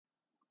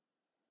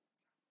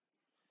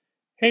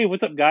Hey,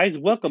 what's up, guys?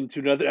 Welcome to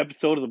another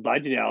episode of the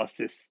Blind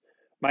Analysis.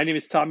 My name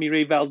is Tommy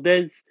Ray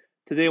Valdez.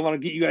 Today, I want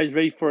to get you guys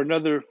ready for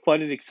another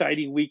fun and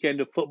exciting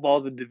weekend of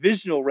football, the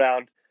divisional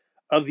round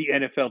of the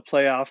NFL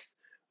playoffs.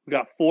 We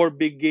got four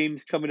big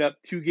games coming up,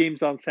 two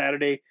games on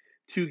Saturday,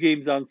 two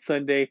games on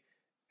Sunday,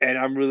 and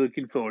I'm really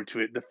looking forward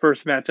to it. The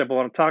first matchup I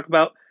want to talk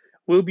about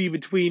will be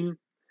between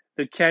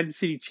the Kansas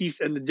City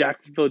Chiefs and the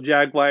Jacksonville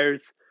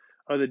Jaguars.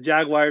 The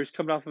Jaguars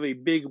coming off of a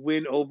big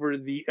win over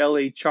the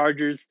LA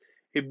Chargers,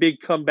 a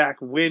big comeback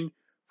win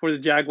for the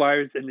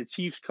Jaguars, and the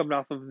Chiefs coming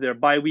off of their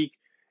bye week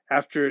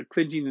after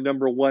clinching the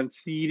number one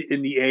seed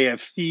in the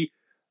AFC.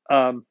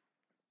 Um,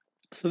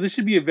 so this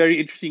should be a very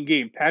interesting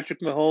game. Patrick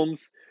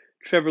Mahomes,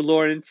 Trevor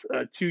Lawrence,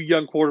 two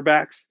young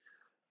quarterbacks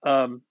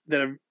that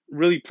have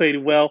really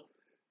played well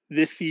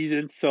this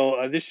season.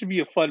 So this should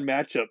be a fun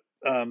matchup.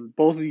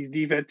 Both of these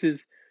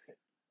defenses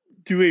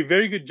do a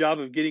very good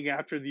job of getting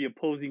after the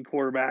opposing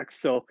quarterbacks.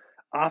 So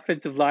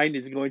offensive line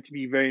is going to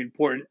be very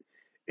important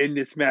in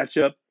this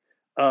matchup.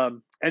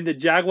 And the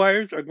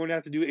Jaguars are going to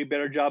have to do a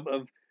better job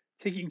of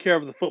taking care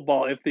of the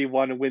football if they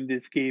want to win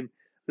this game.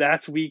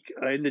 Last week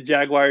in the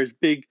Jaguars'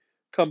 big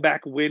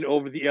comeback win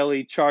over the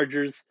LA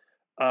Chargers,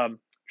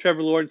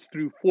 Trevor Lawrence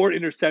threw four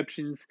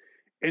interceptions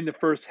in the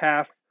first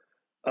half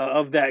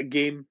of that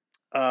game,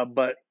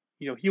 but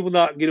he will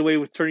not get away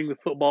with turning the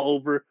football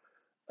over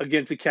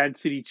against the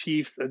Kansas City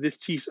Chiefs. This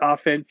Chiefs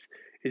offense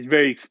is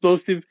very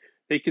explosive.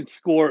 They can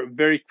score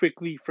very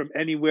quickly from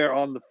anywhere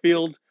on the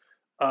field.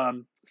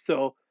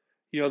 So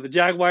the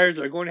Jaguars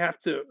are going to have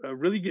to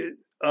really get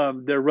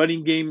their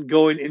running game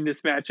going in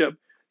this matchup.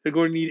 They're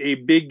going to need a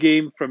big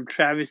game from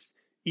Travis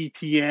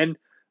Etienne.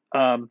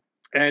 And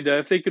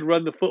if they could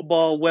run the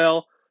football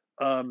well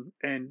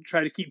and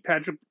try to keep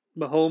Patrick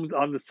Mahomes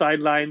on the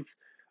sidelines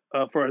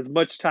for as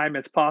much time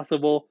as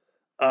possible,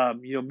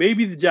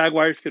 maybe the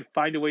Jaguars could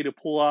find a way to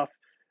pull off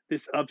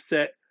this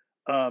upset.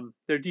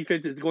 Their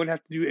defense is going to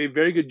have to do a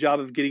very good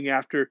job of getting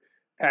after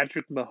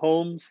Patrick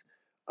Mahomes.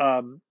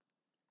 Um,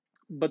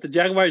 but the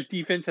Jaguars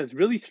defense has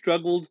really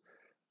struggled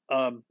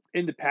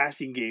in the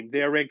passing game.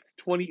 They are ranked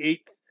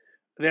 28th.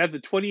 They have the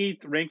 28th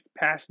ranked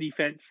pass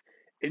defense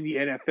in the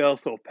NFL.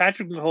 So if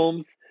Patrick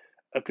Mahomes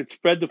could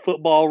spread the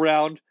football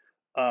around,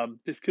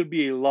 this could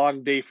be a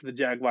long day for the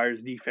Jaguars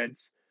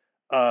defense.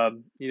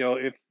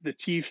 If the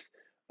Chiefs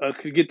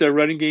could get their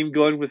running game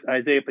going with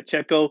Isaiah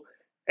Pacheco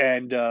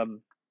and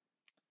Jerick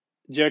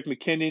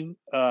McKinnon,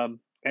 and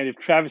if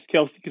Travis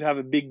Kelce could have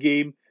a big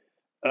game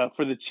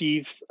for the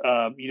Chiefs,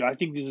 I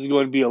think this is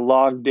going to be a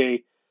long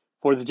day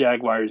for the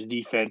Jaguars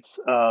defense.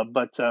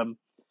 But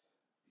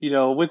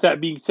with that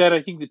being said,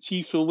 I think the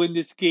Chiefs will win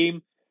this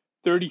game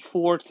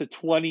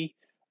 34-20.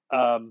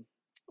 Um,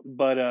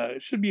 but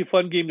it should be a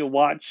fun game to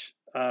watch.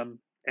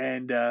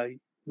 And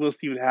we'll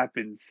see what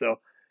happens. So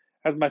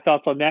that's my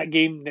thoughts on that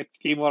game.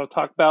 Next game I want to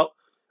talk about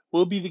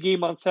will be the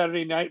game on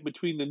Saturday night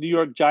between the New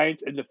York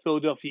Giants and the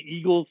Philadelphia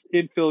Eagles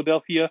in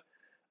Philadelphia.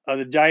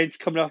 The Giants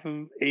coming off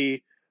of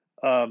a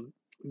um,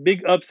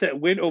 big upset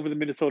win over the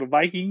Minnesota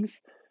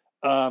Vikings,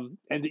 and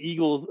the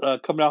Eagles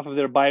coming off of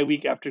their bye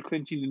week after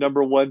clinching the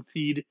number one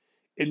seed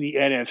in the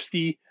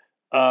NFC.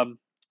 Um,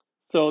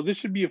 so this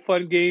should be a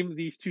fun game.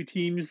 These two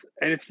teams,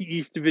 NFC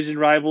East division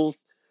rivals,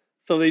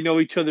 so they know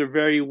each other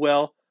very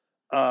well.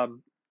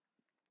 Um,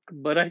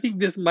 but I think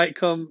this might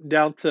come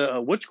down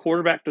to which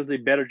quarterback does a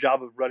better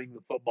job of running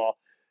the football.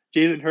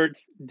 Jalen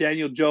Hurts,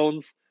 Daniel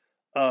Jones,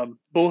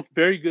 both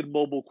very good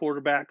mobile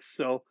quarterbacks.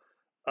 So,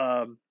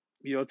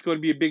 it's going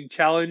to be a big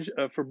challenge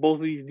for both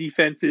of these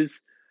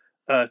defenses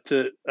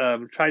to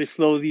try to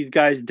slow these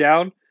guys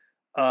down.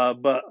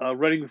 But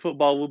running the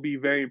football will be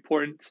very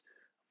important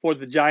for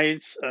the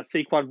Giants.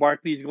 Saquon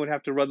Barkley is going to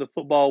have to run the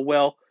football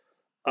well.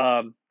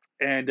 Um,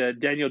 and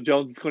Daniel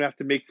Jones is going to have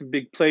to make some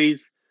big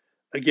plays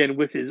again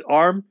with his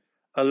arm,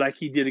 like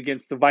he did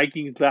against the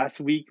Vikings last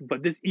week.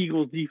 But this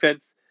Eagles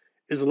defense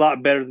is a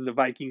lot better than the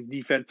Vikings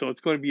defense, so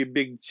it's going to be a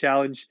big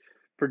challenge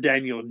for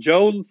Daniel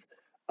Jones.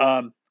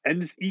 And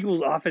this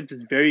Eagles offense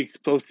is very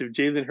explosive.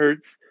 Jalen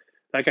Hurts,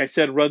 like I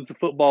said, runs the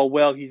football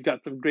well. He's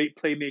got some great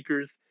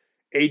playmakers: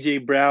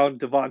 AJ Brown,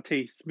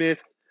 Devontae Smith,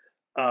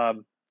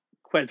 um,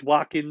 Quez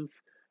Watkins,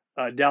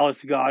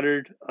 Dallas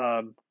Goddard.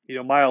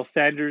 Miles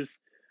Sanders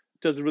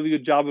does a really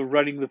good job of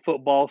running the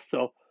football.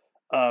 So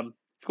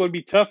it's going to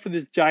be tough for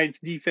this Giants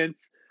defense.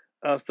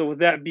 So with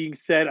that being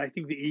said, I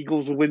think the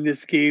Eagles will win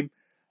this game.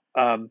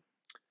 Um,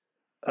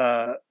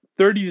 uh,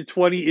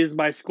 30-20 is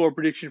my score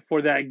prediction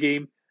for that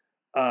game.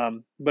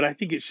 But I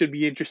think it should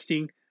be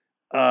interesting,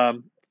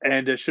 and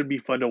it should be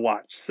fun to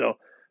watch. So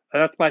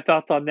that's my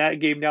thoughts on that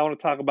game. Now I want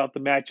to talk about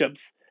the matchups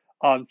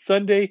on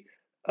Sunday.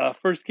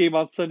 First game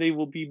on Sunday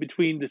will be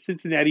between the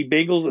Cincinnati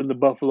Bengals and the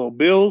Buffalo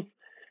Bills.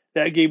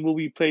 That game will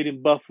be played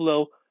in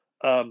Buffalo.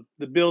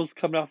 The Bills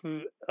coming off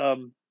of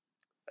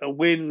a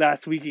win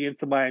last week against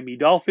the Miami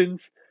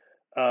Dolphins.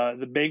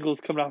 The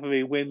Bengals coming off of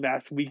a win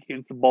last week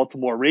against the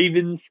Baltimore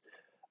Ravens.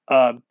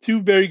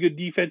 Two very good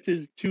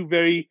defenses, two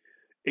very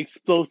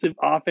explosive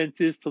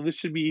offenses. So this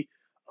should be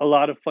a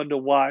lot of fun to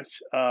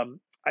watch.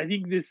 I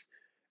think this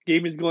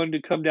game is going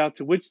to come down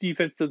to which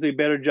defense does a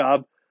better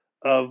job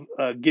of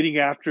getting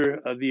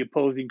after the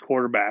opposing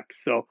quarterback.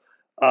 So,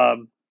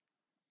 um,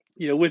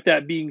 with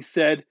that being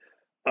said,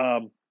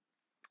 um,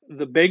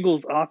 the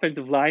Bengals'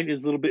 offensive line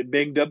is a little bit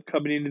banged up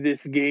coming into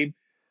this game.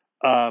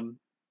 Um,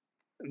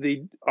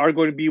 they are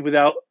going to be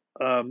without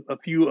a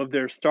few of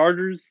their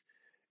starters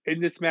in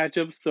this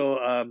matchup. So,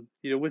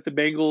 with the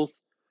Bengals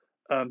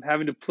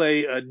having to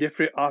play a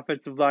different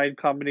offensive line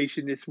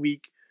combination this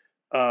week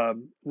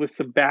with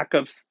some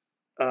backups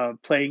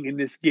playing in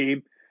this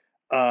game,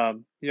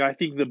 I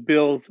think the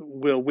Bills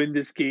will win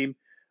this game.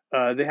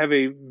 They have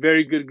a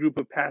very good group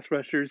of pass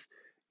rushers.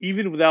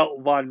 Even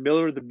without Von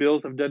Miller, the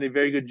Bills have done a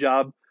very good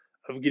job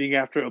of getting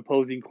after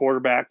opposing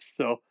quarterbacks.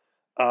 So,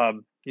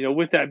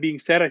 with that being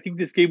said, I think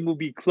this game will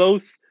be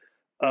close.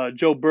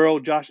 Joe Burrow,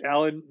 Josh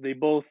Allen, they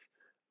both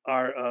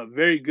are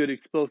very good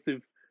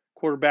explosive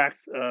quarterbacks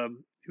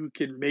who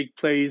can make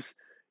plays,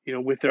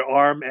 with their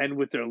arm and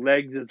with their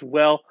legs as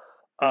well.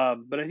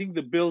 But I think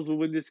the Bills will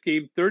win this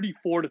game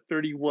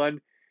 34-31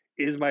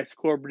 is my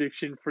score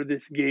prediction for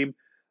this game.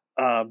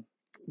 Um,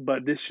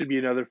 but this should be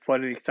another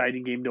fun and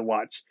exciting game to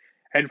watch.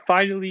 And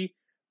finally,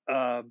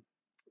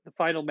 the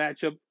final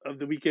matchup of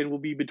the weekend will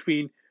be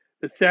between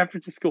the San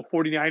Francisco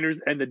 49ers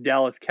and the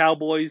Dallas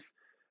Cowboys.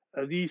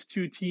 These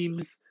two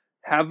teams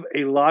have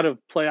a lot of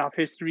playoff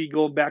history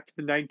going back to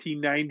the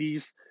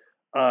 1990s.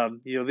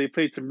 They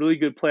played some really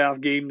good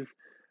playoff games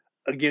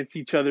against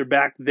each other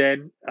back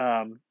then.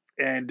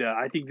 And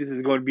I think this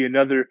is going to be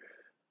another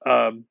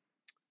um,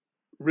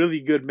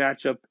 really good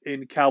matchup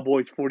in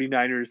Cowboys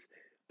 49ers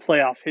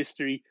playoff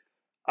history.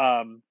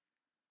 Um,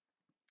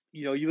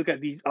 you look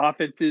at these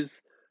offenses,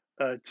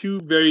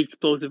 two very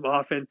explosive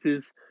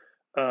offenses.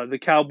 The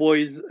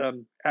Cowboys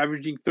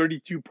averaging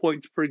 32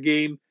 points per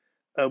game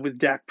with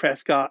Dak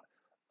Prescott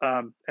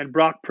and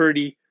Brock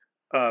Purdy,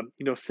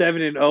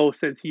 7-0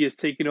 since he has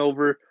taken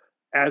over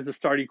as the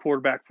starting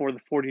quarterback for the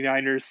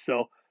 49ers.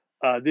 So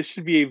this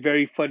should be a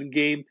very fun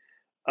game.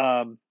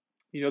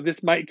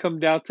 This might come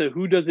down to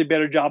who does a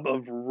better job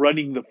of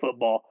running the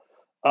football.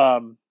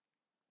 Um,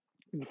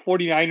 the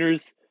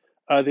 49ers,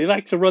 they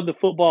like to run the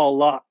football a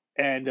lot.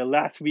 And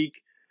last week,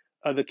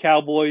 the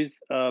Cowboys,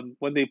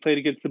 when they played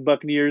against the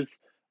Buccaneers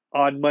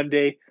on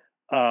Monday,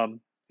 um,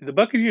 the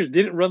Buccaneers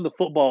didn't run the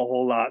football a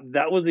whole lot.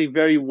 That was a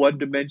very one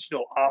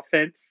dimensional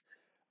offense.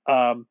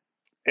 Um,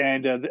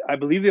 and I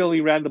believe they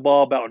only ran the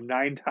ball about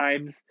 9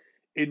 times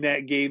in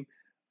that game.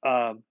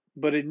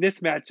 But in this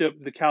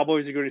matchup, the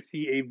Cowboys are going to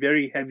see a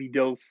very heavy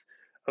dose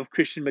of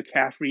Christian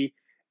McCaffrey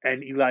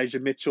and Elijah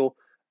Mitchell.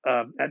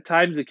 At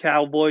times, the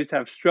Cowboys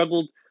have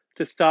struggled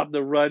to stop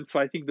the run, so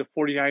I think the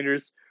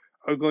 49ers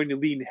are going to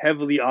lean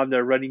heavily on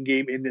their running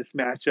game in this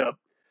matchup.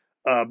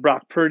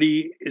 Brock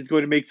Purdy is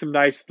going to make some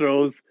nice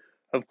throws,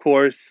 of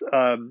course.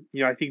 I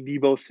think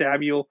Deebo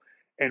Samuel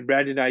and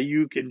Brandon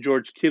Ayuk and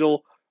George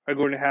Kittle are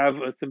going to have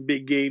some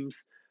big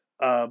games.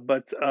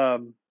 But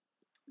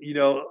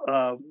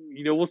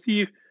we'll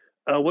see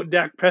what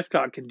Dak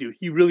Prescott can do.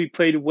 He really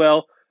played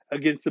well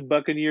against the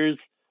Buccaneers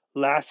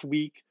last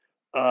week.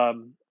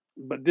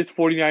 But this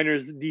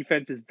 49ers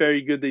defense is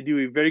very good. They do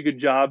a very good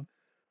job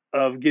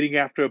of getting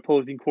after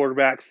opposing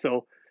quarterbacks.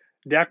 So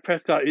Dak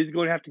Prescott is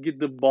going to have to get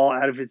the ball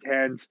out of his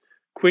hands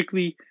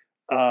quickly.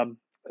 Um,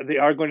 they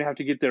are going to have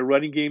to get their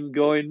running game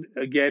going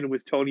again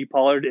with Tony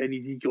Pollard and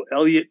Ezekiel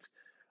Elliott.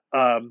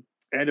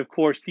 And of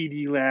course,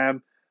 CD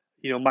Lamb,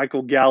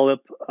 Michael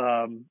Gallup,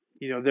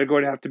 they're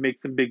going to have to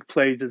make some big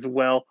plays as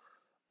well.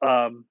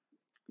 Um,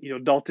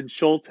 Dalton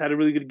Schultz had a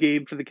really good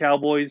game for the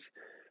Cowboys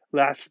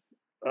last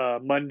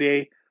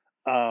Monday.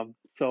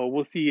 So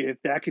we'll see if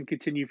that can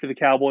continue for the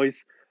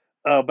Cowboys.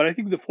 But I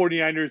think the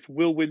 49ers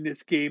will win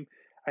this game.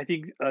 I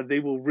think they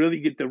will really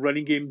get the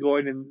running game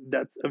going, and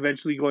that's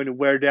eventually going to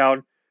wear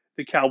down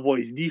the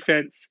Cowboys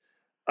defense.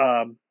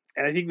 And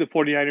I think the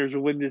 49ers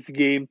will win this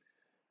game.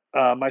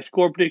 My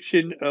score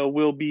prediction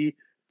will be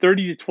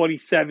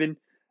 30-27.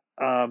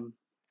 Um,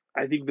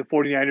 I think the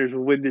 49ers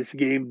will win this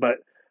game, but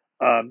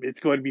it's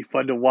going to be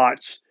fun to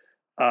watch.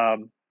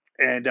 Um,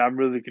 and I'm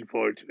really looking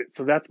forward to it.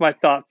 So that's my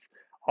thoughts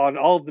on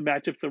all of the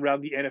matchups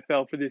around the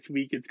NFL for this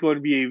week. It's going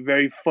to be a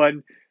very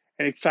fun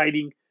and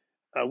exciting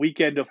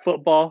weekend of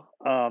football.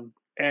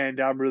 And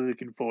I'm really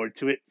looking forward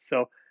to it.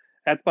 So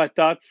that's my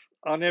thoughts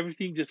on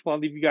everything. Just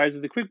want to leave you guys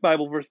with a quick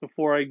Bible verse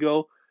before I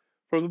go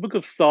from the book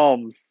of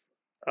Psalms.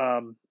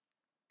 Um,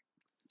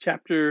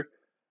 Chapter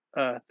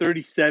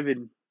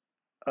 37,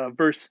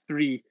 verse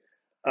 3.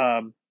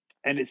 Um,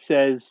 and it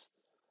says,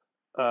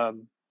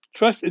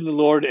 trust in the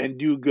Lord and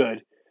do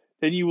good.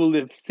 Then you will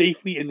live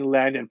safely in the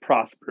land and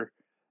prosper.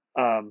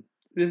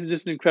 This is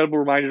just an incredible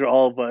reminder to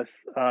all of us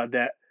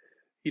that,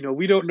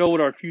 we don't know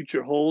what our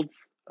future holds.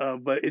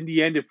 But in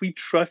the end, if we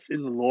trust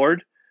in the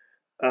Lord,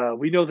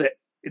 we know that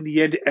in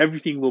the end,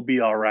 everything will be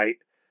all right.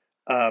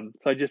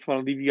 So I just want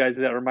to leave you guys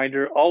with that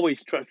reminder.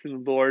 Always trust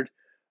in the Lord.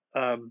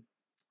 Um,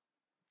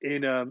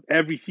 in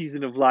every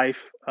season of life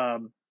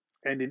and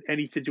in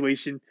any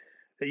situation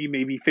that you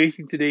may be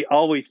facing today.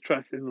 Always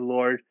trust in the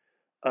Lord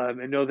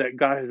and know that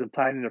God has a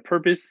plan and a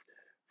purpose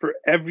for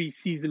every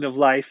season of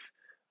life,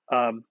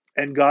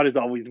 and God is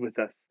always with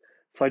us.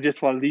 So I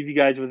just want to leave you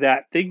guys with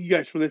that. Thank you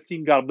guys for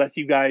listening. God bless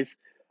you guys.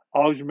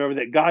 Always remember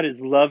that God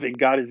is love and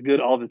God is good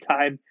all the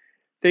time.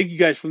 Thank you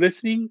guys for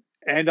listening,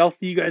 and I'll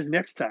see you guys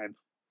next time.